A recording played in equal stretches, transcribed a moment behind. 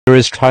There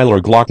is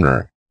Tyler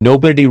Glockner.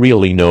 Nobody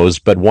really knows,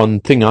 but one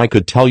thing I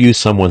could tell you: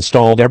 someone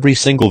stole every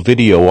single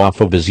video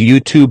off of his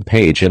YouTube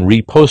page and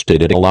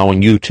reposted it,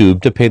 allowing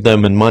YouTube to pay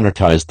them and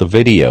monetize the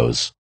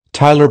videos.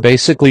 Tyler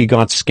basically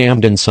got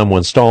scammed and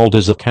someone stole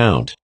his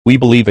account. We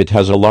believe it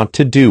has a lot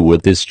to do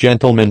with this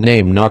gentleman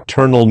named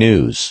Nocturnal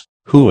News,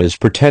 who is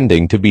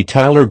pretending to be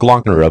Tyler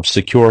Glockner of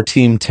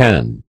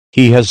Secureteam10.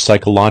 He has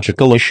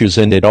psychological issues,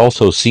 and it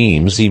also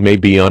seems he may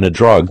be on a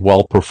drug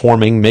while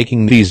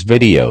making these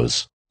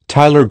videos.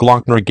 Tyler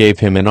Glockner gave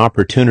him an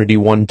opportunity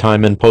one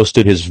time and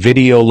posted his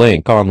video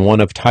link on one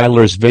of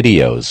Tyler's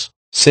videos.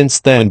 Since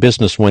then,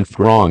 business went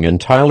wrong and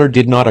Tyler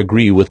did not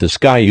agree with this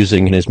guy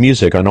using his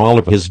music on all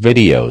of his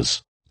videos.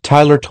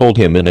 Tyler told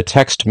him in a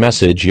text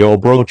message, "Yo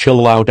bro,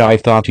 chill out, I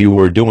thought you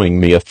were doing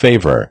me a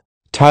favor."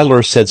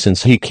 Tyler said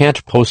since he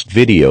can't post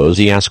videos,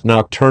 he asked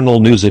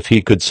Nocturnal News if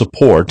he could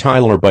support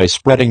Tyler by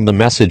spreading the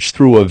message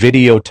through a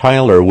video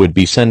Tyler would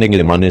be sending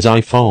him on his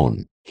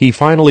iPhone. He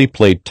finally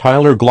played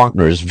Tyler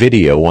Glockner's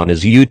video on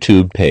his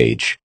YouTube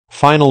page.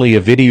 Finally,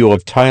 a video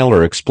of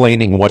Tyler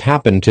explaining what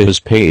happened to his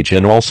page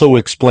and also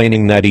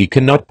explaining that he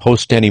cannot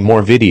post any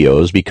more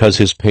videos because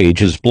his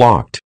page is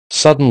blocked.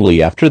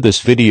 Suddenly, after this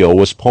video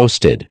was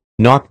posted,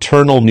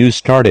 Nocturnal News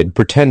started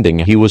pretending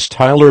he was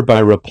Tyler by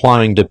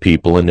replying to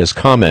people in his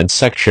comment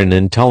section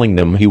and telling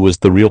them he was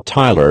the real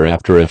Tyler.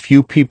 After a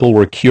few people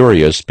were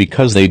curious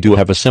because they do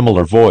have a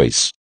similar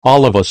voice,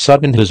 all of a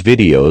sudden his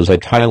videos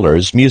had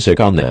Tyler's music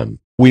on them.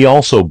 We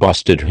also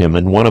busted him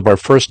in one of our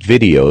first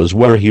videos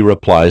where he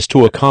replies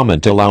to a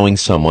comment allowing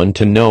someone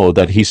to know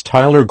that he's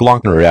Tyler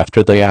Glockner.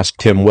 After they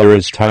asked him where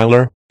is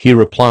Tyler, he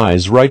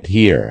replies right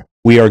here.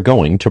 We are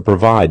going to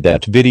provide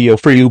that video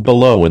for you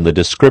below in the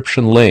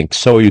description link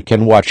so you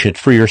can watch it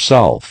for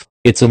yourself.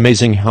 It's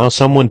amazing how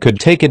someone could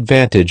take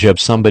advantage of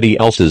somebody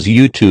else's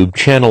YouTube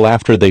channel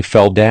after they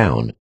fell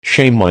down.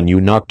 Shame on you,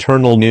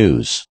 Nocturnal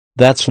News.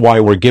 That's why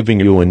we're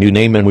giving you a new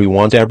name, and we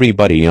want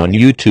everybody on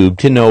YouTube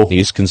to know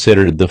he's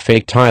considered the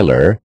fake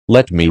Tyler.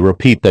 Let me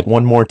repeat that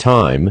one more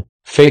time.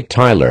 Fake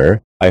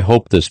Tyler. I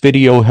hope this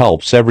video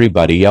helps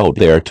everybody out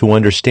there to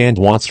understand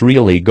what's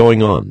really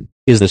going on.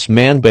 Is this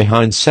man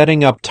behind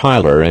setting up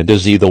Tyler, and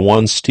is he the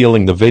one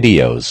stealing the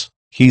videos?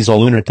 He's a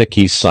lunatic,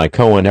 he's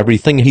psycho, and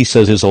everything he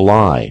says is a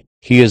lie.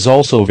 He is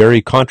also very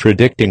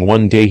contradicting.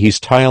 One day he's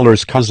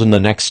Tyler's cousin,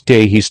 the next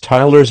day he's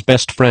Tyler's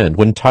best friend,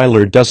 when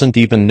Tyler doesn't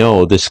even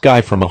know this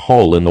guy from a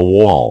hole in the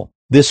wall.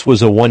 This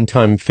was a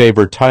one-time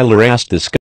favor Tyler asked this guy.